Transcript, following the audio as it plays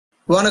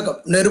வணக்கம்.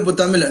 நெருப்பு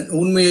தமிழன்,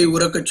 உண்மையை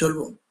உறக்கச்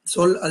சொல்வோம்,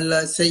 சொல்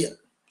அல்ல செயல்.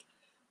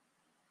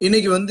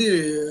 இன்னைக்கு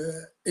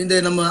இந்த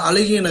நம்ம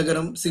அழகிய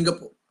நகரம்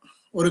சிங்கப்பூர்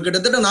ஒரு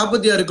கிட்டத்தட்ட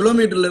 46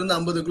 கிலோமீட்டர்ல இருந்து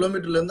 50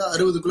 கிலோமீட்டர்ல இருந்து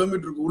 60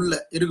 கிலோமீட்டருக்கு உள்ள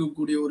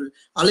இருக்கக்கூடிய ஒரு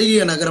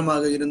அழகிய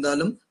நகரமாக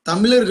இருந்தாலும்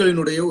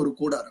தமிழர்களினுடைய ஒரு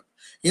கூடாரம்.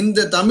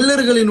 இந்த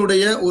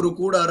தமிழர்களினுடைய ஒரு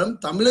கூடாரம்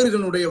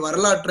தமிழர்களுடைய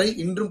வரலாற்றை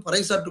இன்றும்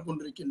பறைசாற்றிக்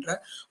கொண்டிருக்கின்ற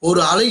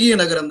ஒரு அழகிய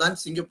நகரம் தான்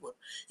சிங்கப்பூர்.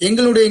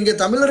 இங்க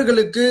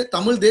தமிழர்களுக்கு,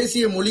 தமிழ்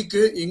தேசிய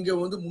மொழிக்கு இங்க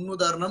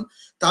முன்னுதாரணம்.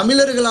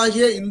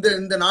 தமிழர்களாகிய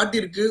இந்த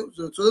நாட்டிற்கு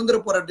சுதந்திர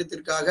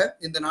போராட்டத்திற்காக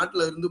இந்த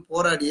நாட்டில இருந்து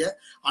போராடிய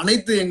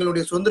அனைத்து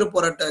எங்களுடைய சுதந்திர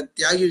போராட்ட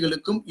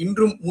தியாகிகளுக்கும்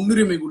இன்றும்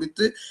முன்னுரிமை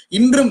கொடுத்து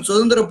இன்றும்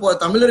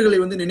தமிழர்களை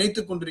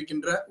நினைத்து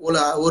கொண்டிருக்கின்ற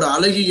ஒரு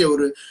அழகிய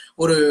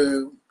ஒரு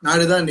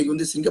நாடுதான்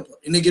இன்னைக்கு சிங்கப்பூர்.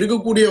 இன்னைக்கு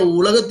இருக்கக்கூடிய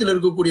உலகத்தில்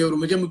இருக்கக்கூடிய ஒரு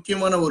மிக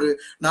முக்கியமான ஒரு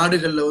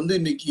நாடுகள்ல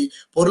இன்னைக்கு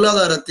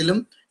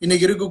பொருளாதாரத்திலும்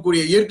இன்னைக்கு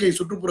இருக்கக்கூடிய இயற்கை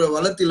சுற்றுப்புற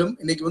வளத்திலும்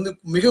இன்னைக்கு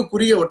மிக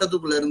குறுகிய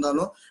வட்டத்துக்குள்ள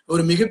இருந்தாலும்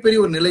ஒரு மிகப்பெரிய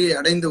ஒரு நிலையை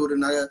அடைந்த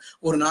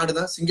ஒரு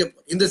நாடுதான்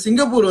சிங்கப்பூர். இந்த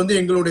சிங்கப்பூர்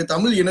எங்களுடைய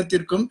தமிழ்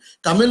இனத்திற்கும்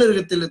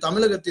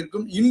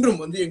தமிழகத்திற்கும்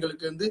இன்றும்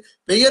எங்களுக்கு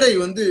பெயரை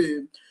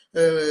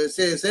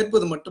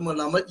சேர்ப்பது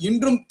மட்டுமல்லாமல்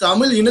இன்றும்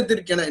தமிழ்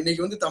இனத்திற்கென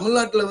இன்னைக்கு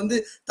தமிழ்நாட்டுல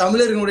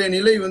தமிழர்களுடைய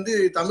நிலை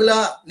தமிழா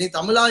நீ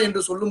தமிழா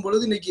என்று சொல்லும்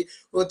பொழுது இன்னைக்கு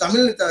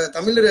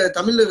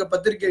தமிழக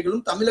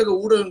பத்திரிகைகளும் தமிழக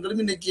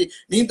ஊடகங்களும் இன்னைக்கு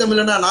நீ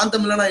தமிழனா நான்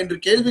தமிழனா என்று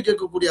கேள்வி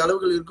கேட்கக்கூடிய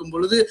அளவுகள் இருக்கும்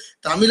பொழுது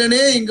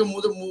தமிழனே இங்கு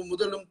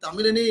முதலும்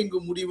தமிழனே இங்கு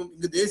முடிவும்,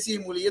 இங்கு தேசிய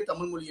மொழியே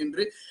தமிழ் மொழி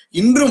என்று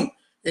இன்றும்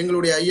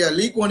எங்களுடைய ஐயா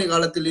லீ குவான்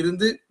காலத்தில்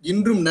இருந்து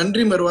இன்றும்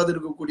நன்றி மறவாது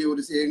இருக்கக்கூடிய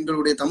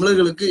எங்களுடைய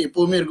தமிழர்களுக்கு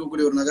எப்பவுமே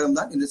இருக்கக்கூடிய ஒரு நகரம்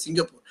தான் இந்த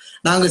சிங்கப்பூர்.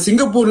 நாங்க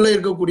சிங்கப்பூர்ல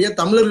இருக்கக்கூடிய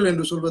தமிழர்கள்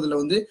என்று சொல்வதில்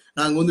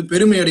நாங்க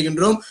பெருமை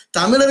அடைகின்றோம்.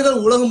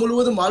 தமிழர்கள் உலகம்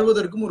முழுவதும்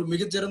வாழ்வதற்கும் ஒரு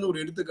மிகச்சிறந்த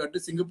ஒரு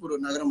எடுத்துக்காட்டு சிங்கப்பூர்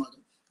ஒரு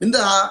நகரமாகும். இந்த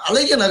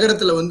அழகிய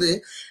நகரத்துல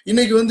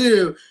இன்னைக்கு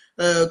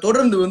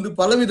தொடர்ந்து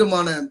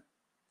பலவிதமான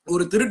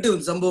ஒரு திருட்டு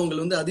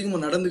சம்பவங்கள் அதிகமா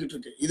நடந்துகிட்டு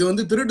இருக்கு.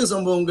 இது திருட்டு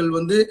சம்பவங்கள்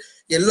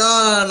எல்லா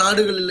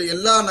நாடுகளிலும்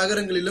எல்லா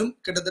நகரங்களிலும்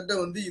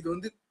கிட்டத்தட்ட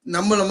இது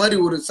நம்மள மாதிரி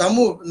ஒரு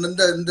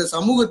இந்த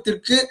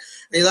சமூகத்திற்கு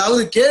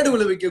ஏதாவது கேடு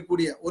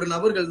விளைவிக்கக்கூடிய ஒரு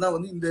நபர்கள்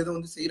தான் இந்த இதை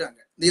செய்யறாங்க.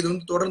 இது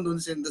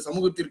தொடர்ந்து இந்த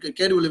சமூகத்திற்கு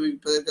கேடு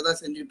விளைவிப்பதற்கு தான்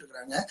செஞ்சுட்டு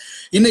இருக்காங்க.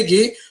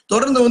 இன்னைக்கு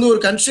தொடர்ந்து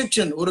ஒரு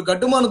கன்ஸ்ட்ரக்ஷன், ஒரு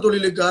கட்டுமான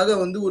தொழிலுக்காக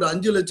ஒரு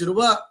 5 லட்சம்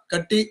ரூபாய்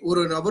கட்டி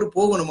ஒரு நபர்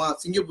போகணுமா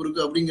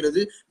சிங்கப்பூருக்கு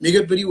அப்படிங்கிறது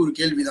மிகப்பெரிய ஒரு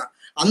கேள்விதான்.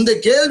 அந்த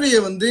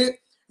கேள்வியை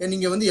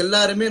நீங்க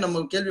எல்லாருமே நம்ம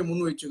கேள்வியை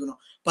முன் வச்சுக்கணும்.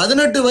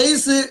 18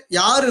 வயசு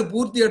யாரு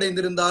பூர்த்தி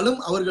அடைந்திருந்தாலும்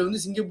அவர்கள்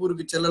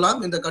சிங்கப்பூருக்கு செல்லலாம்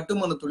இந்த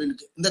கட்டுமான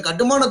தொழிலுக்கு. இந்த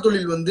கட்டுமான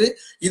தொழில்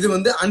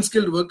இது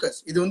அன்ஸ்கில்டு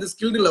ஒர்க்கர்ஸ், இது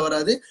ஸ்கில்டுல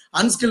வராது,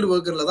 அன்ஸ்கில்டு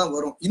ஒர்க்கர்ல தான்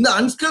வரும். இந்த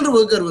அன்ஸ்கில்டு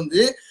ஒர்க்கர்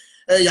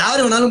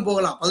யாரு வேணாலும்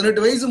போகலாம்.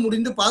 18 வயசு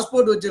முடிந்து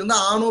பாஸ்போர்ட் வச்சிருந்தா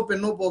ஆணோ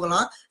பெண்ணோ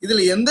போகலாம்.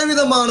 இதுல எந்த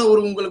விதமான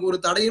உங்களுக்கு ஒரு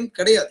தடையும்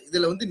கிடையாது.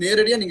 இதுல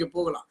நேரடியா நீங்க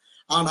போகலாம்.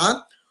 ஆனா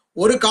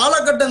ஒரு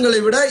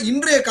காலகட்டங்களை விட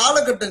இன்றைய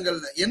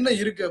காலகட்டங்கள்ல என்ன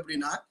இருக்கு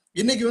அப்படின்னா,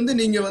 இன்னைக்கு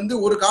நீங்க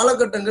ஒரு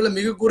காலகட்டங்கள்ல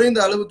மிக குறைந்த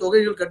அளவு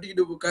தொகைகள்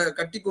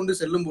கட்டி கொண்டு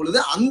செல்லும் பொழுது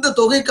அந்த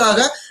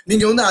தொகைக்காக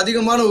நீங்க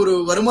அதிகமான ஒரு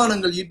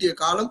வருமானங்கள் ஈட்டிய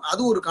காலம்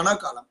அது ஒரு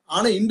கணக்காலம்.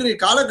 ஆனா இன்றைய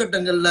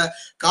காலகட்டங்கள்ல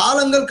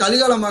காலங்கள்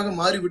கலிகாலமாக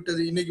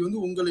மாறிவிட்டது. இன்னைக்கு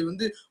உங்களை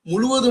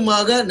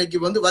முழுவதுமாக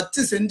இன்னைக்கு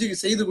வச்சு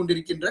செய்து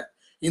கொண்டிருக்கின்ற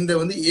இந்த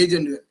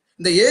ஏஜென்ட்கள்.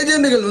 இந்த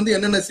ஏஜென்ட்கள்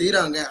என்னென்ன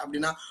செய்யறாங்க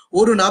அப்படின்னா,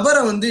 ஒரு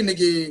நபரை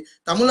இன்னைக்கு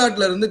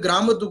தமிழ்நாட்டுல இருந்து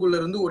கிராமத்துக்குள்ள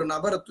இருந்து ஒரு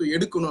நபரை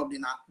எடுக்கணும்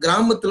அப்படின்னா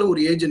கிராமத்துல ஒரு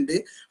ஏஜென்ட்,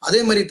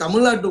 அதே மாதிரி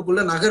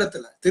தமிழ்நாட்டுக்குள்ள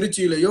நகரத்துல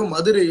திருச்சியிலயோ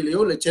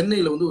மதுரையிலயோ இல்ல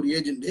சென்னையில ஒரு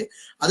ஏஜென்ட்,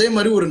 அதே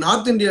மாதிரி ஒரு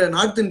நார்த்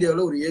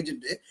இந்தியாவில ஒரு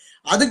ஏஜென்ட்,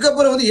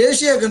 அதுக்கப்புறம்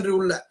ஏசியா கண்ட்ரி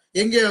உள்ள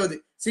எங்கேயாவது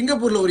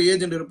சிங்கப்பூர்ல ஒரு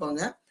ஏஜென்ட்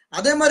இருப்பாங்க.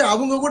 அதே மாதிரி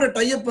அவங்க கூட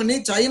டைப் பண்ணி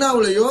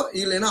சைனாவிலயோ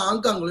இல்லைன்னா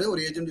ஹாங்காங்லயோ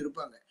ஒரு ஏஜென்ட்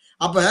இருப்பாங்க.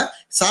 அப்ப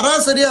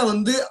சராசரியா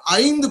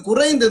 5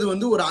 குறைந்தது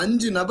ஒரு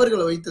 5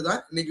 நபர்களை வைத்துதான்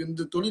இன்னைக்கு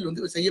இந்த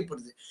தொழில்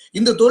செய்யப்படுது.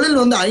 இந்த தொழில்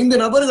 5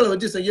 நபர்களை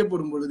வச்சு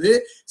செய்யப்படும் பொழுது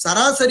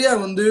சராசரியா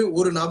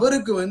ஒரு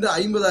நபருக்கு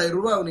 50,000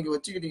 ரூபாய் நீங்க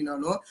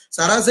வச்சுக்கிட்டீங்கன்னாலும்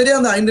சராசரியா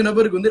அந்த 5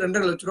 நபருக்கு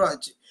 2.5 லட்சம் ரூபாய்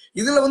ஆச்சு.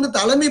 இதுல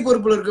தலைமை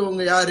பொறுப்புல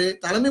இருக்கிறவங்க யாரு?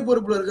 தலைமை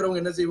பொறுப்புல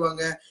இருக்கிறவங்க என்ன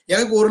செய்வாங்க?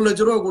 எனக்கு 1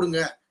 லட்சம் ரூபாய் கொடுங்க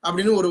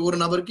அப்படின்னு ஒரு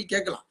நபருக்கு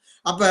கேட்கலாம்.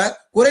 அப்ப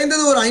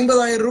குறைந்தது ஒரு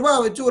 50,000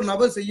 ரூபாய் வச்சு ஒரு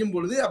நபர் செய்யும்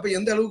பொழுது அப்ப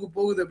எந்த அளவுக்கு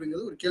போகுது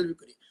அப்படிங்கிறது ஒரு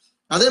கேள்விக்குறி.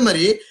 அதே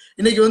மாதிரி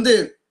இன்னைக்கு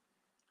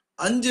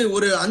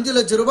ஒரு 5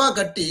 லட்சம் ரூபாய்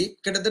கட்டி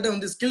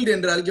கிட்டத்தட்ட ஸ்கில்டு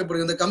என்று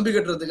அழைக்கப்படுகிற இந்த கம்பி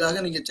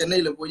கட்டுறதுக்காக நீங்க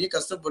சென்னையில போய்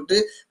கஷ்டப்பட்டு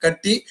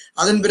கட்டி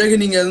அதன் பிறகு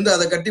நீங்க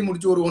அதை கட்டி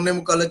முடிச்சு ஒரு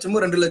 1.25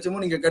 லட்சமோ 2 லட்சமோ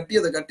நீங்க கட்டி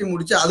அதை கட்டி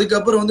முடிச்சு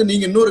அதுக்கப்புறம்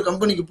நீங்க இன்னொரு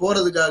கம்பெனிக்கு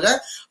போறதுக்காக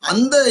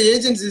அந்த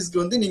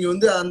ஏஜென்சிஸ்க்கு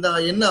நீங்க அந்த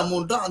என்ன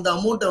அமௌண்ட்டோ அந்த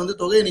அமௌண்ட்டை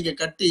தொகையை நீங்க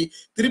கட்டி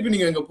திருப்பி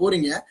நீங்க அங்க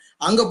போறீங்க.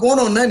 அங்க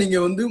போனோன்னா நீங்க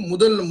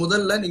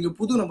முதல்ல நீங்க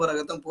புது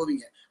நபராகத்தான்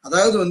போவீங்க.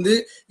 அதாவது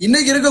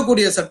இன்னைக்கு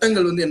இருக்கக்கூடிய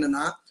சட்டங்கள்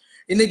என்னன்னா,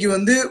 இன்னைக்கு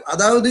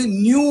அதாவது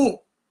நியூ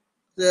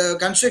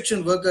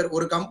கன்ஸ்ட்ரக்ஷன் ஒர்க்கர்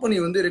ஒரு கம்பெனி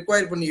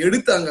ரிக்வயர் பண்ணி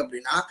எடுத்தாங்க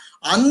அப்படின்னா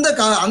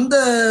அந்த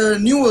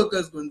நியூ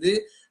ஒர்க்கர்ஸ்க்கு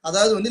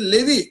அதாவது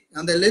லெவி,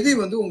 அந்த லெவி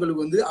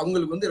உங்களுக்கு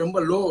அவங்களுக்கு ரொம்ப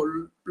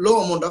லோ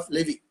அமௌண்ட் ஆஃப்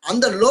லெவி.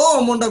 அந்த லோ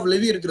அமௌண்ட் ஆஃப்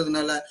லெவி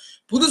இருக்கிறதுனால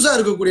புதுசா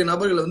இருக்கக்கூடிய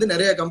நபர்களை வந்து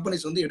நிறைய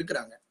கம்பெனிஸ் வந்து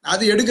எடுக்கிறாங்க.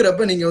 அது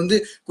எடுக்கிறப்ப நீங்க வந்து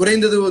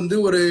குறைந்தது வந்து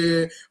ஒரு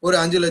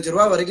 5 லட்சம்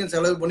ரூபாய் வரைக்கும்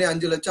செலவு பண்ணி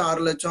 5 லட்சம்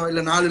 6 லட்சம்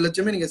இல்ல 4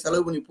 லட்சமே நீங்க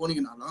செலவு பண்ணி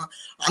போனீங்கன்னாலும்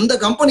அந்த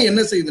கம்பெனி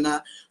என்ன செய்யுதுன்னா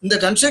இந்த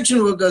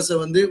கன்ஸ்ட்ரக்ஷன் ஒர்க்கர்ஸை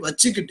வந்து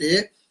வச்சுக்கிட்டு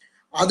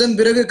அதன்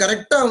பிறகு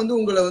கரெக்டா வந்து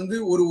உங்களை வந்து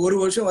ஒரு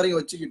வருஷம்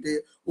வரைக்கும் வச்சுக்கிட்டு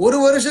ஒரு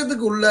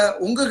வருஷத்துக்கு உள்ள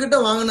உங்ககிட்ட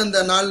வாங்கின அந்த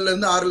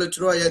 4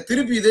 லட்சம் ரூபாய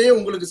திருப்பி இதே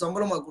உங்களுக்கு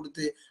சம்பளமா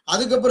கொடுத்து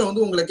அதுக்கப்புறம்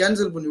வந்து உங்களை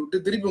கேன்சல் பண்ணி விட்டு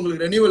திருப்பி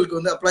உங்களுக்கு ரெனியூவலுக்கு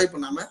வந்து அப்ளை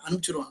பண்ணாம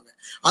அனுப்பிச்சிருவாங்க.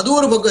 அது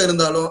ஒரு பக்கம்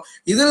இருந்தாலும்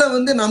இதுல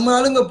வந்து நம்ம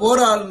ஆளுங்க போற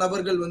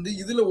நபர்கள் வந்து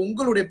இதுல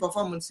உங்களுடைய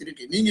பெர்ஃபார்மன்ஸ்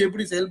இருக்கு, நீங்க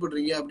எப்படி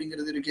செயல்படுறீங்க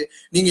அப்படிங்கிறது இருக்கு.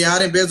 நீங்க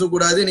யாரையும்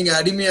பேசக்கூடாது, நீங்க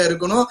அடிமையா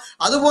இருக்கணும்,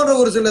 அது போன்ற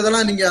ஒரு சில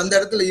இதெல்லாம் நீங்க அந்த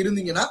இடத்துல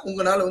இருந்தீங்கன்னா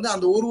உங்களால வந்து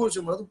அந்த ஒரு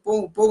வருஷம்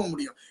போக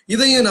முடியும்.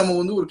 இதையும் நம்ம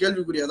வந்து ஒரு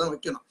கேள்விக்குறியாதான்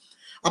வைக்கணும்.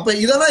 அப்ப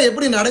இதெல்லாம்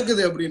எப்படி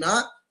நடக்குது அப்படின்னா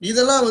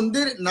இதெல்லாம் வந்து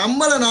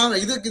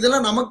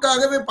இதெல்லாம்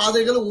நமக்காகவே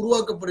பாதைகள்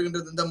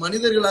உருவாக்கப்படுகின்றது. இந்த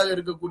மனிதர்களாக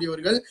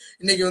இருக்கக்கூடியவர்கள்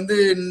இன்னைக்கு வந்து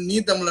நீ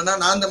தமிழனா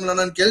நான்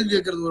தமிழனான்னு கேள்வி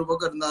கேட்கறது ஒரு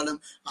பக்கம் இருந்தாலும்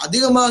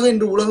அதிகமாக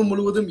இன்று உலகம்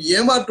முழுவதும்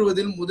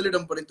ஏமாற்றுவதில்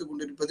முதலிடம் படைத்துக்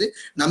கொண்டிருப்பது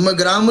நம்ம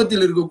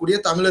கிராமத்தில் இருக்கக்கூடிய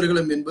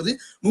தமிழர்களும் என்பது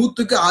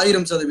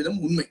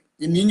 100% உண்மை.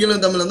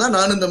 நீங்களும் தமிழன் தான்,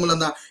 நானும்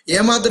தமிழன் தான்,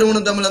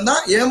 ஏமாத்துறவனும் தமிழன்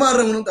தான்,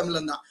 ஏமாறுறவனும்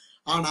தமிழன் தான்.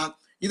 ஆனா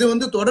இது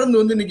வந்து தொடர்ந்து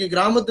வந்து இன்னைக்கு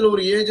கிராமத்துல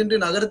ஒரு ஏஜென்ட்,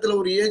 நகரத்துல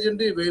ஒரு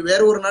ஏஜென்ட்,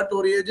 வேற ஒரு நாட்டுல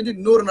ஒரு ஏஜென்ட்,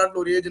 இன்னொரு நாட்டுல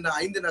ஒரு ஏஜென்ட்,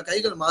 5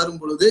 கைகள் மாறும்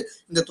பொழுது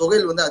இந்த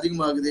தொகையில் வந்து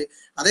அதிகமாகுது.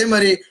 அதே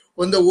மாதிரி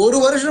இந்த ஒரு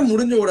வருஷம்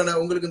முடிஞ்ச உடனே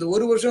உங்களுக்கு இந்த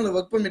ஒரு வருஷம் அந்த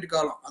ஒர்க் பர்மிட்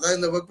காலம், அதாவது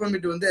இந்த ஒர்க்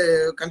பர்மிட் வந்து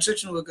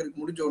கன்ஸ்ட்ரக்ஷன்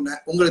ஒர்க்கருக்கு முடிஞ்ச உடனே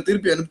உங்களை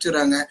திருப்பி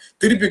அனுப்பிச்சிடறாங்க.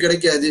 திருப்பி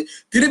கிடைக்காது.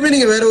 திருப்பி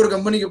நீங்க வேற ஒரு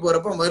கம்பெனிக்கு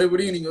போறப்ப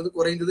மறுபடியும் நீங்க வந்து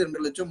குறைந்தது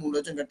 2 லட்சம் 3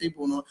 லட்சம் கட்டி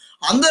போகணும்.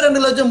 அந்த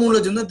 2 லட்சம் 3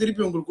 லட்சம் தான்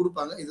திருப்பி உங்களுக்கு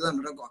கொடுப்பாங்க. இதுதான்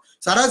நடக்கும்.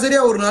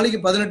 சராசரியா ஒரு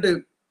நாளைக்கு 18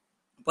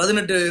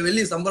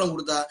 வெள்ளி சம்பளம்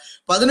கொடுத்தா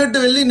 18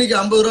 வெள்ளி இன்னைக்கு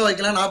 50 ரூபா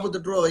வைக்கலாம்,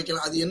 48 ரூபா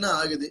வைக்கலாம். அது என்ன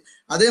ஆகுது?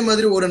 அதே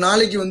மாதிரி ஒரு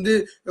நாளைக்கு வந்து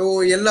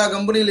எல்லா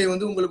கம்பெனிலையும்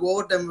வந்து உங்களுக்கு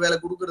ஓவர் டைம் வேலை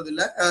கொடுக்கறது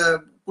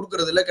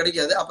இல்ல,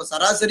 கிடைக்காது. அப்ப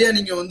சராசரியா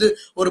நீங்க வந்து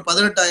ஒரு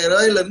 18,000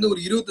 ரூபாயில இருந்து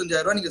ஒரு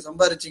 25,000 ரூபாய் நீங்க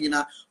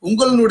சம்பாரிச்சீங்கன்னா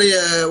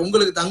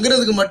உங்களுக்கு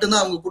தங்குறதுக்கு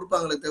மட்டும்தான் அவங்க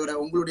கொடுப்பாங்களே தவிர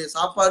உங்களுடைய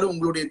சாப்பாடு,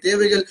 உங்களுடைய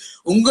தேவைகள்,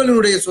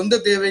 உங்களுடைய சொந்த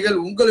தேவைகள்,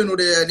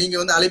 நீங்க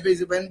வந்து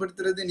அலைபேசி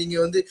பயன்படுத்துறது, நீங்க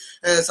வந்து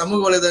சமூக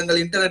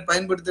வலைதளங்கள் இன்டர்நெட்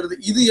பயன்படுத்துறது,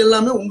 இது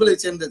எல்லாமே உங்களை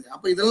சேர்ந்தது.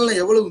 அப்ப இதெல்லாம்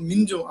எவ்வளவு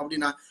மிஞ்சும்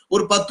அப்படின்னா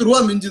ஒரு 10 ரூபா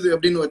மிஞ்சுது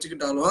அப்படின்னு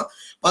வச்சுக்கிட்டாலும்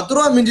 10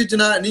 ரூபா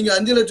மிஞ்சிச்சுன்னா நீங்க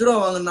 5 லட்சம் ரூபா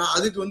வாங்கினா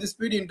அதுக்கு வந்து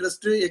ஸ்பீட்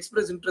இன்ட்ரெஸ்ட்,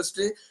 எக்ஸ்பிரஸ்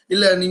இன்ட்ரெஸ்ட்,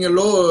 இல்ல நீங்க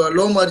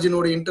லோ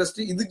மார்ஜினோட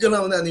இன்ட்ரெஸ்ட்,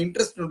 இதுக்கெல்லாம் வந்து அந்த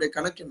இன்ட்ரெஸ்டினுடைய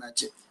கணக்கு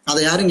என்னாச்சு? அதை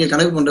யாரும் இங்க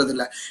கணக்கு பண்றது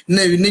இல்ல.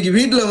 இன்னைக்கு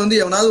வீட்டுல வந்து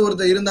எவனாவது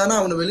ஒருத்தர் இருந்தானா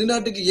அவனை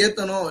வெளிநாட்டுக்கு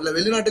ஏத்தணும் இல்ல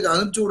வெளிநாட்டுக்கு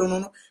அனுப்பிச்சு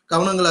விடணும்னு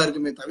கவனங்களா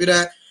இருக்குமே தவிர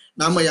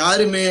நம்ம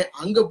யாருமே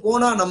அங்க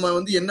போனா நம்ம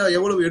வந்து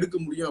எவ்வளவு எடுக்க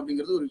முடியும்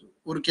அப்படிங்கிறது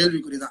ஒரு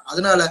கேள்விக்குறிதான்.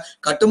 அதனால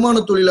கட்டுமான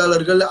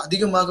தொழிலாளர்கள்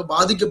அதிகமாக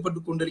பாதிக்கப்பட்டு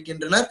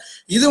கொண்டிருக்கின்றனர்.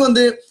 இது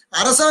வந்து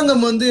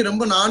அரசாங்கம் வந்து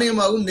ரொம்ப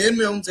நாணயமாகவும்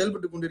நேர்மையாகவும்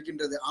செயல்பட்டு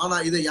கொண்டிருக்கின்றது. ஆனா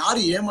இதை யாரு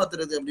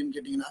ஏமாத்துறது அப்படின்னு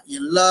கேட்டீங்கன்னா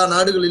எல்லா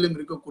நாடுகளிலும்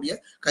இருக்கக்கூடிய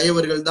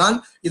கயவர்கள் தான்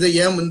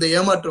இந்த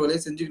ஏமாற்று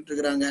வேலையை செஞ்சுக்கிட்டு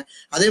இருக்கிறாங்க.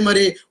 அதே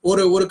மாதிரி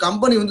ஒரு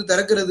கம்பெனி வந்து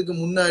திறக்கிறதுக்கு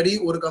முன்னாடி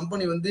ஒரு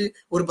கம்பெனி வந்து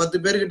ஒரு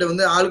 10 பேர்கிட்ட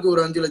வந்து ஆளுக்கு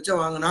ஒரு 5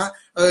 லட்சம் வாங்கினா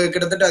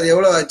கிட்டத்தட்ட அது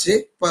எவ்வளவு ஆச்சு?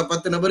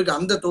 10 நபருக்கு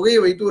அந்த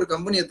தொகையை வைத்து ஒரு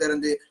கம்பெனியை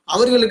திறந்து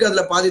அவர்களுக்கு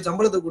அதுல பாதி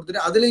சம்பளத்தை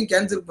கொடுத்துட்டு அதுலயும்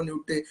கேன்சல் பண்ணி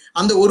விட்டு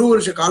அந்த ஒரு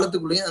வருஷ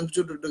காலத்துக்குள்ளேயும்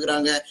அனுப்பிச்சு விட்டுட்டு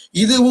இருக்கிறாங்க.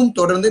 இதுவும்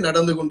தொடர்ந்து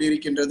நடந்து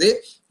கொண்டிருக்கின்றது.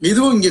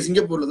 இதுவும் இங்க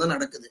சிங்கப்பூர்ல தான்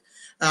நடக்குது.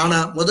 ஆனா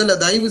முதல்ல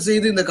தயவு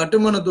செய்து இந்த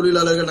கட்டுமான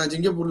தொழிலாளர்கள் நான்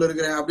சிங்கப்பூர்ல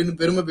இருக்கிறேன் அப்படின்னு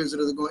பெருமை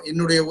பேசுறதுக்கும்,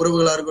 என்னுடைய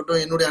உறவுகளா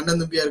இருக்கட்டும், என்னுடைய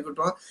அண்ணன் தம்பியா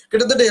இருக்கட்டும்,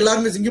 கிட்டத்தட்ட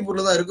எல்லாருமே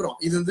சிங்கப்பூர்ல தான் இருக்கிறோம்.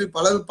 இது வந்து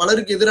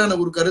பலருக்கு எதிரான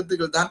ஒரு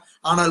கருத்துக்கள் தான்,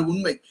 ஆனால்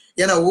உண்மை.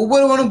 ஏன்னா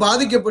ஒவ்வொருவனும்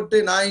பாதிக்கப்பட்டு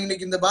நான்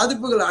இன்னைக்கு இந்த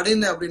பாதிப்புகள்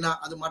அடைந்தேன் அப்படின்னா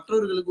அது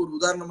மற்றவர்களுக்கு ஒரு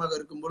உதாரணமாக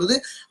இருக்கும் பொழுது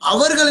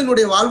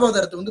அவர்களினுடைய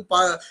வாழ்வாதாரத்தை வந்து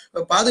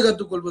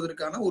பாதுகாத்துக்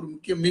கொள்வதற்கான ஒரு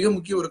மிக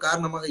முக்கிய ஒரு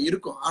காரணமாக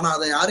இருக்கும். ஆனா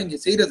அதை யாரும் இங்க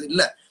செய்யறது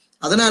இல்லை.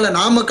 அதனால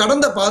நாம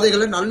கடந்த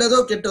பாதைகளை நல்லதோ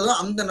கெட்டதோ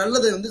அந்த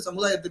நல்லதை வந்து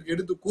சமுதாயத்திற்கு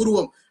எடுத்து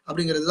கூறுவோம்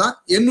அப்படிங்கிறது தான்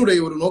என்னுடைய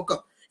ஒரு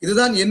நோக்கம்.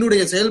 இதுதான்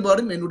என்னுடைய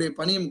செயல்பாடும் என்னுடைய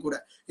பணியும் கூட.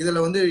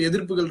 இதுல வந்து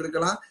எதிர்ப்புகள்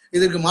இருக்கலாம்,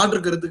 இதற்கு மாற்று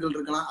கருத்துக்கள்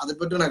இருக்கலாம், அதை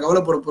பற்றி நான்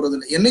கவலைப்பட போறது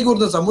இல்லை. என்னைக்கு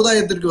ஒருத்தன்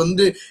சமுதாயத்திற்கு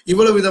வந்து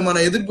இவ்வளவு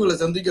விதமான எதிர்ப்புகளை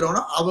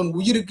சந்திக்கிறவனோ அவன்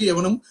உயிருக்கு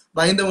எவனும்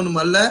பயந்தவனும்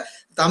அல்ல.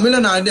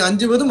 தமிழன்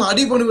அஞ்சுவதும்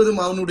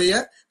அடிபணுவதும் அவனுடைய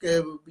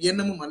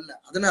எண்ணமும் அல்ல.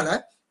 அதனால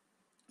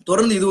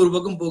தொடர்ந்து இது ஒரு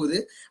பக்கம் போகுது.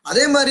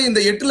 அதே மாதிரி இந்த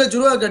 8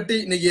 லட்சம் ரூபாய் கட்டி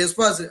இன்னைக்கு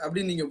எஸ்பாஸ்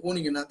அப்படின்னு நீங்க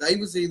போனீங்கன்னா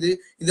தயவு செய்து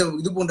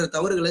இது போன்ற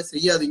தவறுகளை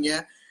செய்யாதீங்க.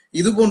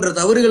 இது போன்ற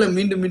தவறுகளை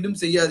மீண்டும் மீண்டும்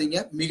செய்யாதீங்க.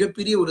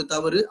 மிகப்பெரிய ஒரு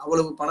தவறு.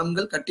 அவ்வளவு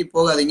பணங்கள் கட்டி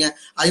போகாதீங்க.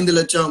 5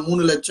 லட்சம்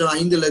 3 லட்சம்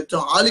 5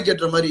 லட்சம் ஆளுக்கு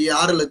ஏற்ற மாதிரி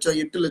 6 லட்சம்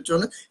 8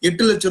 லட்சம்னு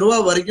 8 லட்சம்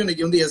ரூபாய் வரைக்கும்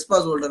இன்னைக்கு வந்து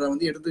எஸ்பாஸ் ஹோல்டரை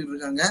வந்து எடுத்துக்கிட்டு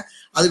இருக்காங்க.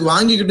 அதுக்கு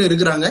வாங்கிக்கிட்டு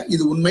இருக்கிறாங்க.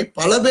 இது உண்மை.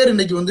 பல பேர்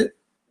இன்னைக்கு வந்து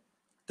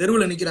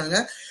தெருவில் நிற்கிறாங்க.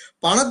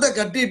 பணத்தை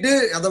கட்டிட்டு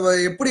அதை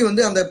எப்படி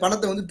வந்து அந்த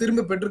பணத்தை வந்து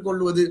திரும்ப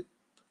பெற்றுக்கொள்வது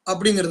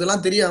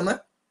அப்படிங்கிறதெல்லாம் தெரியாம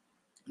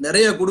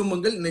நிறைய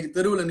குடும்பங்கள் இன்னைக்கு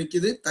தெருவில்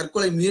நிக்குது,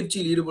 தற்கொலை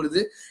முயற்சியில்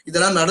ஈடுபடுது.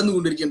 இதெல்லாம் நடந்து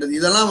கொண்டிருக்கின்றது.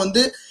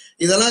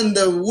 இதெல்லாம்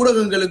இந்த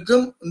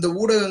ஊடகங்களுக்கும்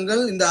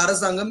இந்த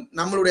அரசாங்கம்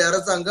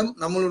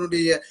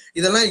நம்மளுடைய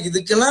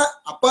இதுக்கெல்லாம்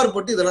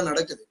அப்பாற்பட்டு இதெல்லாம்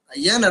நடக்குது.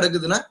 ஏன்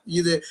நடக்குதுன்னா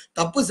இது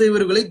தப்பு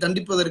செய்வர்களை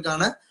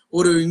தண்டிப்பதற்கான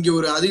இங்க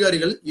ஒரு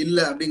அதிகாரிகள்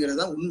இல்லை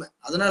அப்படிங்கிறதுதான் உண்மை.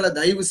 அதனால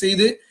தயவு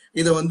செய்து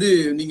இதை வந்து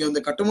நீங்க இந்த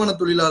கட்டுமான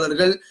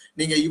தொழிலாளர்கள்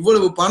நீங்க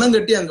இவ்வளவு பணம்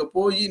கட்டி அங்க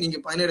போய் நீங்க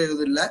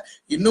பயனடைறது இல்லை.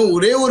 இன்னும்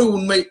ஒரே ஒரு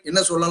உண்மை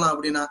என்ன சொல்லலாம்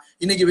அப்படின்னா,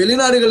 இன்னைக்கு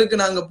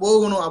வெளிநாடுகளுக்கு நாங்க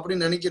போகணும்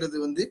அப்படின்னு நினைக்கிறது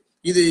வந்து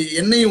இது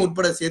என்னையும்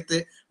உட்பட சேர்த்து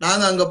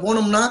நாங்க அங்க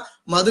போனோம்னா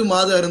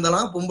மாது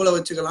அருந்தலாம், பொம்பளை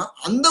வச்சுக்கலாம்,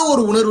 அந்த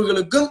ஒரு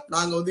உணர்வுகளுக்கும்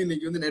நாங்க வந்து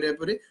இன்னைக்கு வந்து நிறைய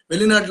பேர்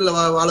வெளிநாட்டுல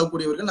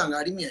வாழக்கூடியவர்கள் நாங்க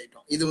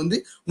அடிமையாயிட்டோம். இது வந்து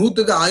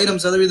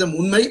 100%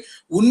 உண்மை.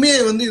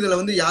 உண்மையை வந்து இதுல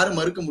வந்து யாரும்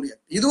மறுக்க முடியாது.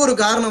 இது ஒரு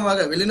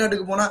காரணமாக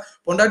வெளிநாட்டுக்கு போனா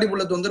பொண்டாட்டி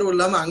புள்ள தொந்தரவு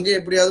இல்லாம அங்கே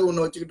எப்படியாவது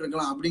ஒண்ணு வச்சுக்கிட்டு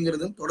இருக்கலாம்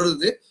அப்படிங்கிறதும்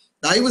தொடருது.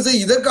 தயவு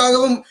செய்து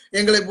இதற்காகவும்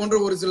எங்களை போன்ற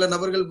ஒரு சில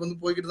நபர்கள் வந்து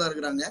போய்கிட்டு தான்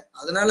இருக்கிறாங்க.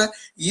 அதனால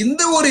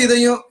இந்த ஒரு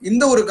இதையும்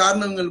இந்த ஒரு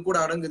காரணங்கள் கூட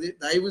அடங்குது.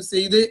 தயவு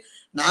செய்து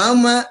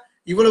நாம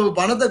இவ்வளவு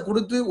பணத்தை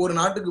கொடுத்து ஒரு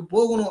நாட்டுக்கு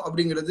போகணும்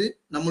அப்படிங்கிறது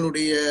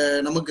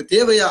நமக்கு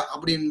தேவையா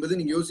அப்படி என்பது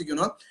நீங்க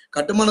யோசிக்கணும்.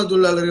 கட்டுமான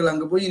தொழிலாளர்கள்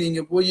அங்க போய்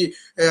நீங்க போய்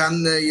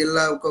அந்த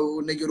எல்லா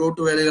இன்னைக்கு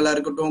ரோட்டு வேலைகளா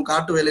இருக்கட்டும்,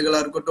 காட்டு வேலைகளா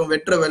இருக்கட்டும்,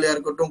 வெட்டுற வேலையா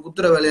இருக்கட்டும்,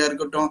 குத்துற வேலையா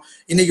இருக்கட்டும்,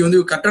 இன்னைக்கு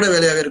வந்து கட்டட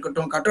வேலையாக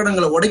இருக்கட்டும்,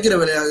 கட்டடங்களை உடைக்கிற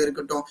வேலையாக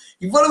இருக்கட்டும்,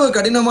 இவ்வளவு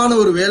கடினமான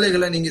ஒரு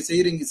வேலைகளை நீங்க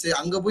செய்யறீங்க.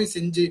 அங்க போய்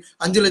செஞ்சு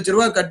 5 லட்சம்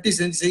ரூபாய் கட்டி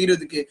செஞ்சு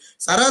செய்யறதுக்கு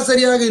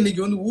சராசரியாக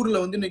இன்னைக்கு வந்து ஊர்ல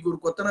வந்து இன்னைக்கு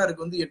ஒரு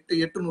கொத்தனாருக்கு வந்து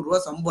 800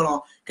 ரூபாய்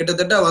சம்பளம்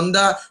கிட்டத்தட்ட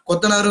வந்தா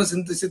கொத்தனாரும்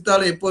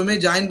சித்தாலும் எப்பவுமே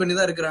ஜாயின் பண்ணி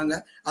தான் இருக்கிறாங்க.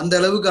 அந்த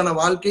அளவுக்கான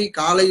வாழ்க்கை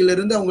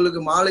காலையிலிருந்து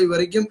அவங்களுக்கு மாலை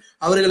வரைக்கும்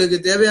அவர்களுக்கு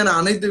தேவையான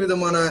அனைத்து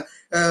விதமான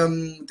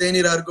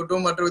தேநீரா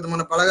இருக்கட்டும், மற்ற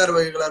விதமான பலகார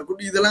வகைகளா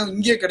இருக்கட்டும், இதெல்லாம்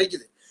இங்கே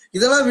கிடைக்குது.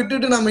 இதெல்லாம்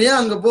விட்டுட்டு நம்ம ஏன்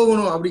அங்க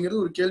போகணும்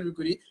அப்படிங்கிறது ஒரு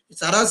கேள்விக்குறி.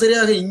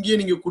 சராசரியாக இங்கே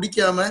நீங்க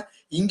குடிக்காம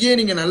இங்கே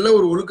நீங்க நல்ல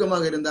ஒரு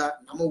ஒழுக்கமாக இருந்தா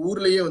நம்ம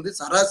ஊர்லயே வந்து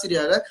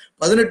சராசரியாக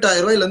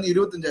 18,000 ரூபாயில இருந்து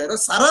 25,000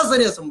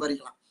 சராசரியா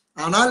சம்பாதிக்கலாம்.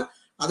 ஆனால்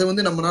அதை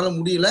வந்து நம்மளால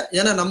முடியல.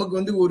 ஏன்னா நமக்கு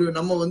வந்து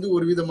நம்ம வந்து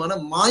ஒரு விதமான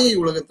மாயை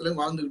உலகத்துல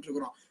வாழ்ந்துகிட்டு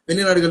இருக்கிறோம்.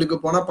 வெளிநாடுகளுக்கு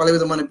போனா பல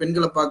விதமான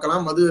பெண்களை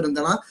பார்க்கலாம், மது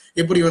இருந்தலாம்,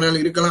 எப்படி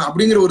வேணாலும் இருக்கலாம்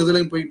அப்படிங்கிற ஒரு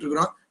இதுலையும் போயிட்டு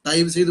இருக்கிறோம்.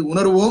 தயவு செய்து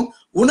உணர்வோம்,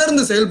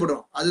 உணர்ந்து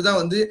செயல்படுறோம். அதுதான்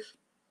வந்து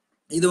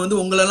இது வந்து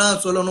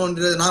உங்களெல்லாம்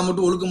சொல்லணும்ன்றது நான்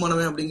மட்டும்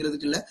ஒழுக்கமானவன்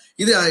அப்படிங்கிறதுக்கு இல்லை.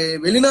 இது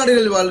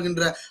வெளிநாடுகளில்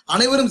வாழ்கின்ற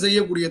அனைவரும்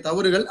செய்யக்கூடிய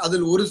தவறுகள்.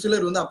 அதில் ஒரு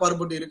சிலர் வந்து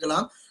அப்பாற்பட்டு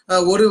இருக்கலாம்,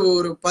 ஒரு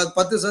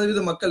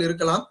 10% மக்கள்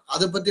இருக்கலாம்.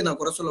 அதை பத்தி நான்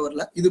குறை சொல்ல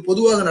வரல. இது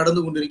பொதுவாக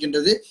நடந்து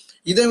கொண்டிருக்கின்றது.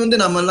 இதை வந்து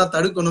நம்ம எல்லாம்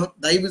தடுக்கணும்.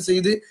 தயவு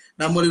செய்து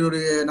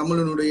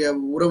நம்மளுடைய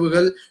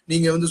உறவுகள்,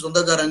 நீங்க வந்து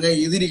சொந்தக்காரங்க,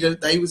 எதிரிகள்,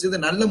 தயவு செய்து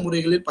நல்ல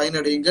முறைகளில்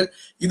பயனடையுங்கள்.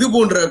 இது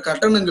போன்ற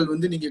கட்டணங்கள்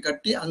வந்து நீங்க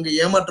கட்டி அங்க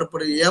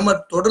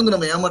தொடர்ந்து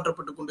நம்ம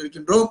ஏமாற்றப்பட்டு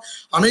கொண்டிருக்கின்றோம்.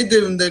 அனைத்து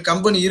இந்த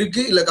கம்பெனி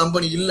இருக்கு இல்ல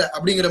கம்பெனி இல்லை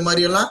அப்படிங்கிற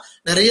மாதிரி எல்லாம்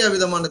நிறைய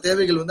விதமான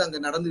தேவைகள் வந்து அங்க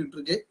நடந்துகிட்டு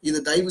இருக்கு. இது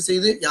தயவு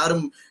செய்து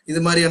யாரும் இது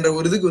மாதிரி என்ற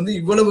ஒரு இதுக்கு வந்து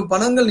இவ்வளவு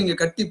பணங்கள் நீங்க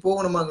கட்டி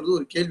போகணுமாங்கிறது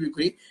ஒரு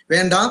கேள்விக்குறி.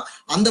 வேண்டாம்.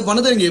 அந்த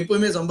பணத்தை நீங்க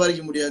எப்பவுமே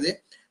சம்பாதிக்க முடியாது.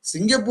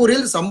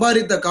 சிங்கப்பூரில்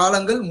சம்பாதித்த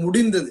காலங்கள்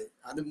முடிந்தது.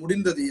 அது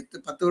முடிந்தது.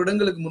 10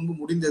 வருடங்களுக்கு முன்பு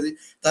முடிந்தது.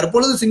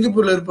 தற்பொழுது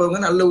சிங்கப்பூர்ல இருப்பவங்க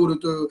நல்ல ஒரு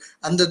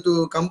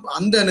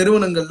அந்த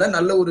நிறுவனங்கள்ல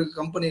நல்ல ஒரு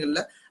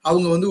கம்பெனிகள்ல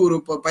அவங்க வந்து ஒரு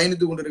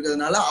பயணித்து கொண்டு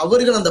இருக்கிறதுனால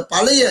அவர்கள் அந்த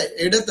பழைய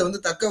இடத்தை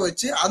வந்து தக்க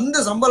வச்சு அந்த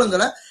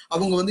சம்பளங்களை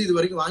அவங்க வந்து இது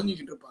வரைக்கும்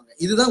வாங்கிக்கிட்டு இருப்பாங்க.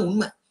 இதுதான்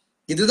உண்மை.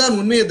 இதுதான்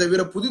உண்மையை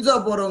தவிர புதுசா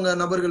போறவங்க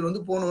நபர்கள்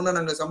வந்து போனோம்னா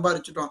நாங்க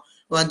சம்பாரிச்சிட்டோம்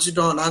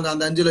வச்சுட்டோம், நாங்க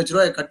அந்த 5 லட்சம்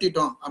ரூபாய்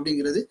கட்டிட்டோம்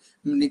அப்படிங்கிறது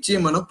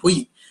நிச்சயமான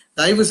பொய்.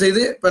 தயவு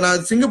செய்து இப்ப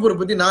நான் சிங்கப்பூரை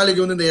பத்தி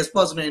நாளைக்கு வந்து இந்த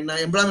பாஸ்னா என்ன,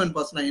 எம்ப்ளாய்மெண்ட்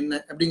பாஸ்னா என்ன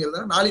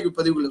அப்படிங்கிறத நாளைக்கு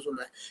பதிவுகளை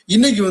சொல்றேன்.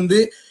 இன்னைக்கு வந்து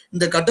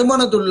இந்த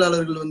கட்டுமான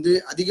தொழிலாளர்கள் வந்து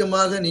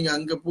அதிகமாக நீங்க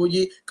அங்க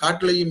போய்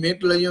காட்டுலையும்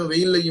மேட்டுலையும்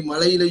வெயிலையும்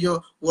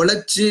மழையிலையும்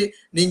உழைச்சு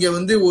நீங்க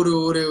வந்து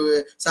ஒரு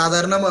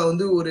சாதாரணமா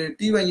வந்து ஒரு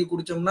டீ வாங்கி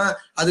குடிச்சோம்னா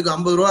அதுக்கு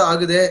 50 ரூபா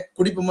ஆகுதே,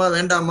 குடிப்போமா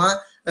வேண்டாமா,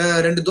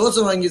 2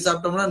 தோசை வாங்கி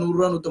சாப்பிட்டோம்னா 100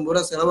 ரூபா 150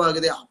 ரூபா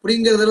செலவாகுது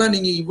அப்படிங்கறதெல்லாம்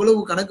நீங்க இவ்வளவு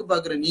கணக்கு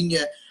பாக்குற நீங்க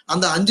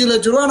அந்த 5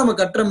 லட்சம் ரூபா நம்ம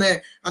கட்டுறோமே,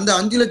 அந்த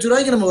 5 லட்சம்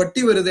ரூபாய்க்கு நம்ம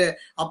வட்டி வருது,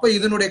 அப்ப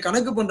இதனுடைய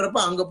கணக்கு பண்றப்ப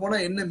அங்க போனா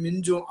என்ன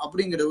மிஞ்சும்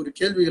அப்படிங்கிற ஒரு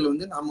கேள்விகள்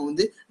வந்து நாம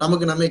வந்து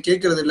நம்ம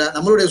கேட்கறது இல்ல.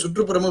 நம்மளுடைய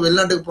சுற்றுப்புறமும்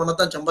வெளிநாட்டுக்கு போனா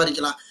தான்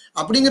சம்பாதிக்கலாம்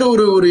அப்படிங்கிற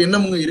ஒரு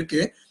எண்ணமும்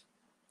இருக்கு.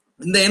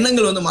 இந்த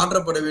எண்ணங்கள் வந்து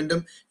மாற்றப்பட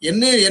வேண்டும்.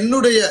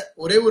 என்னுடைய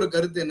ஒரே ஒரு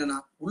கருத்து என்னன்னா,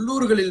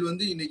 உள்ளூர்களில்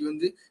வந்து இன்னைக்கு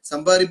வந்து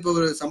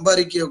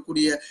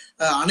சம்பாதிக்கக்கூடிய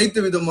அனைத்து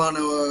விதமான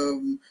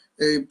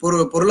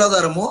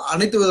பொருளாதாரமோ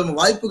அனைத்து விதமான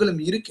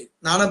வாய்ப்புகளும் இருக்கு.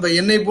 நானும் இப்ப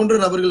என்னை போன்ற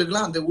நபர்களுக்கு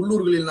எல்லாம் அந்த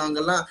உள்ளூர்களில்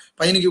நாங்கெல்லாம்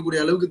பயணிக்கக்கூடிய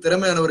அளவுக்கு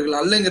திறமையானவர்கள்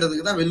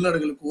அல்லங்கிறதுக்கு தான்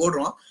வெளிநாடுகளுக்கு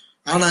ஓடுறோம்.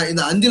 ஆனா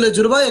இந்த 5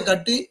 லட்சம் ரூபாயை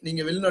கட்டி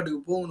நீங்க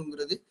வெளிநாட்டுக்கு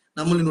போகணுங்கிறது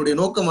நம்மளினுடைய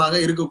நோக்கமாக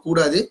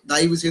இருக்கக்கூடாது.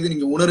 தயவு செய்து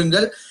நீங்க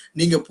உணருங்கள்.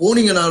 நீங்க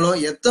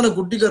போனீங்கனாலும் எத்தனை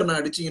குட்டிக்கரணை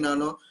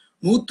அடிச்சீங்கனாலும்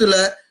 100ல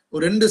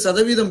ஒரு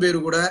 2% பேர்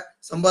கூட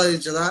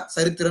சம்பாதிச்சதா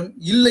சரித்திரம்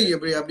இல்லை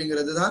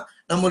அப்படிங்கிறது தான்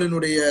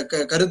நம்மளுடைய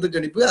கருத்து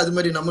கணிப்பு. அது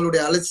மாதிரி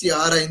நம்மளுடைய அலசி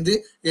ஆராய்ந்து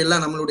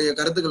எல்லாம் நம்மளுடைய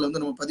கருத்துக்கள்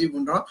வந்து நம்ம பதிவு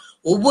பண்றோம்.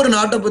 ஒவ்வொரு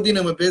நாட்டை பத்தி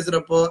நம்ம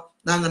பேசுறப்போ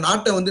நாங்க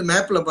நாட்டை வந்து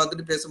மேப்ல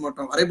பார்த்துட்டு பேச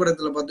மாட்டோம்,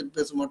 வரைபடத்துல பார்த்துட்டு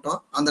பேச மாட்டோம்.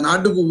 அந்த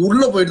நாட்டுக்கு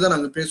உள்ள போயிட்டு தான்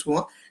நாங்க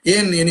பேசுவோம்.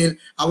 ஏன் எனில்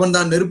அவன்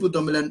தான் நெருப்பு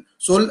தமிழன்,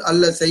 சொல்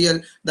அல்ல செயல்.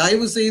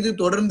 தயவு செய்து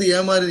தொடர்ந்து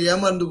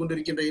ஏமாந்து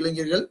கொண்டிருக்கின்ற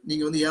இளைஞர்கள்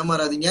நீங்க வந்து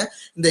ஏமாறாதீங்க.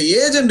 இந்த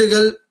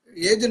ஏஜென்ட்டுகள்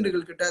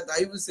கிட்ட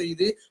தயவு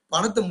செய்து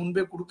பணத்தை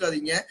முன்பே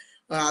கொடுக்காதீங்க.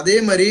 அதே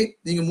மாதிரி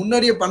நீங்க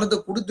முன்னாடியே பணத்தை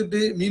கொடுத்துட்டு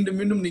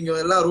மீண்டும் நீங்க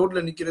எல்லாம்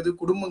ரோட்ல நிக்கிறது,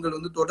 குடும்பங்கள்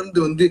வந்து தொடர்ந்து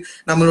வந்து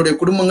நம்மளுடைய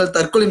குடும்பங்கள்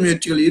தற்கொலை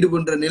முயற்சிகள்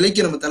ஈடுபடுற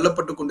நிலைக்கு நம்ம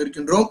தள்ளப்பட்டு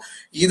கொண்டிருக்கின்றோம்.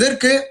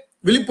 இதற்கு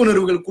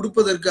விழிப்புணர்வுகள்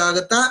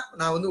கொடுப்பதற்காகத்தான்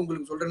நான் வந்து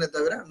உங்களுக்கு சொல்றேனே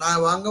தவிர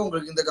நான் வாங்க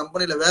உங்களுக்கு இந்த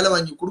கம்பெனில வேலை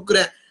வாங்கி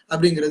கொடுக்குறேன்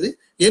அப்படிங்கிறது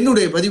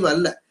என்னுடைய பதிவு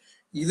அல்ல.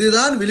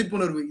 இதுதான்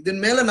விழிப்புணர்வு.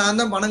 இதன் மேல நான்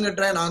தான் பணம்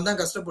கட்டுறேன், நான் தான்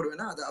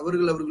கஷ்டப்படுவேன்னா அது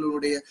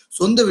அவர்களுடைய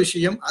சொந்த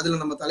விஷயம்.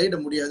 அதுல நம்ம தலையிட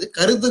முடியாது.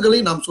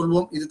 கருத்துக்களை நாம்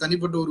சொல்வோம், இது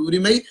தனிப்பட்ட ஒரு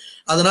உரிமை.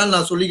 அதனால்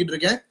நான் சொல்லிக்கிட்டு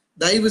இருக்கேன்,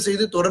 தயவு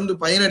செய்து தொடர்ந்து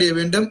பயனடைய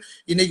வேண்டும்.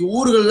 இன்னைக்கு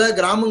ஊர்கள்ல,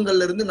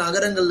 கிராமங்கள்ல இருந்து,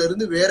 நகரங்கள்ல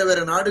இருந்து, வேற வேற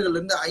நாடுகள்ல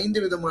இருந்து 5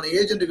 விதமான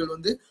ஏஜென்ட்டுகள்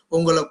வந்து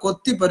உங்களை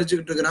கொத்தி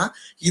பறிச்சுக்கிட்டு இருக்கிறான்.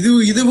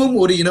 இதுவும்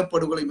ஒரு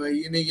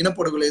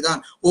இனப்படுகொலை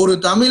தான். ஒரு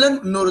தமிழன்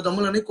இன்னொரு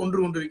தமிழனை கொன்று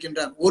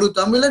கொண்டிருக்கின்றான். ஒரு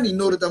தமிழன்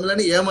இன்னொரு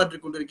தமிழனை ஏமாற்றி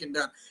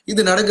கொண்டிருக்கின்றான்.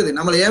 இது நடக்குது.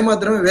 நம்மளை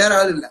ஏமாத்துறவன் வேற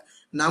ஆள் இல்ல,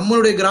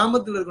 நம்மளுடைய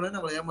கிராமத்தில் இருக்கிறவன்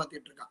நம்மளை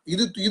ஏமாத்திட்டு இருக்கான்.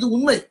 இது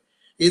உண்மை.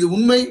 இது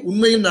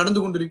உண்மையும் நடந்து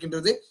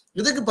கொண்டிருக்கின்றது.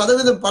 இதுக்கு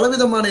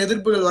பலவிதமான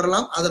எதிர்ப்புகள்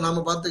வரலாம், அதை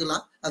நாம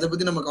பார்த்துக்கலாம். அதை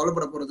பத்தி நம்ம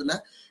கவலைப்பட போறது இல்லை.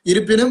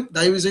 இருப்பினும்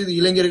தயவு செய்து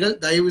இளைஞர்கள்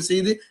தயவு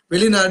செய்து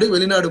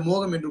வெளிநாடு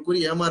மோகம் என்று கூறி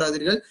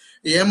ஏமாறாதீர்கள்.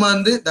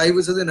 ஏமாந்து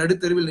தயவு செய்து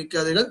நடுத்தெருவில்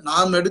நிற்காதீர்கள்.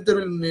 நாம்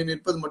நடுத்தெருவில்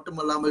நிற்பது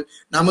மட்டுமல்லாமல்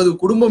நமது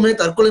குடும்பமே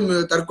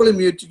தற்கொலை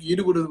முயற்சிக்கு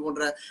ஈடுபடுவது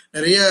போன்ற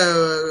நிறைய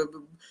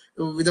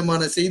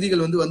விதமான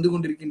செய்திகள் வந்து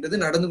கொண்டிருக்கின்றது,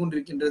 நடந்து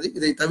கொண்டிருக்கின்றது.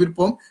 இதை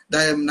தவிர்ப்போம்.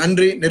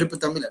 நன்றி. நெருப்பு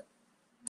தமிழர்.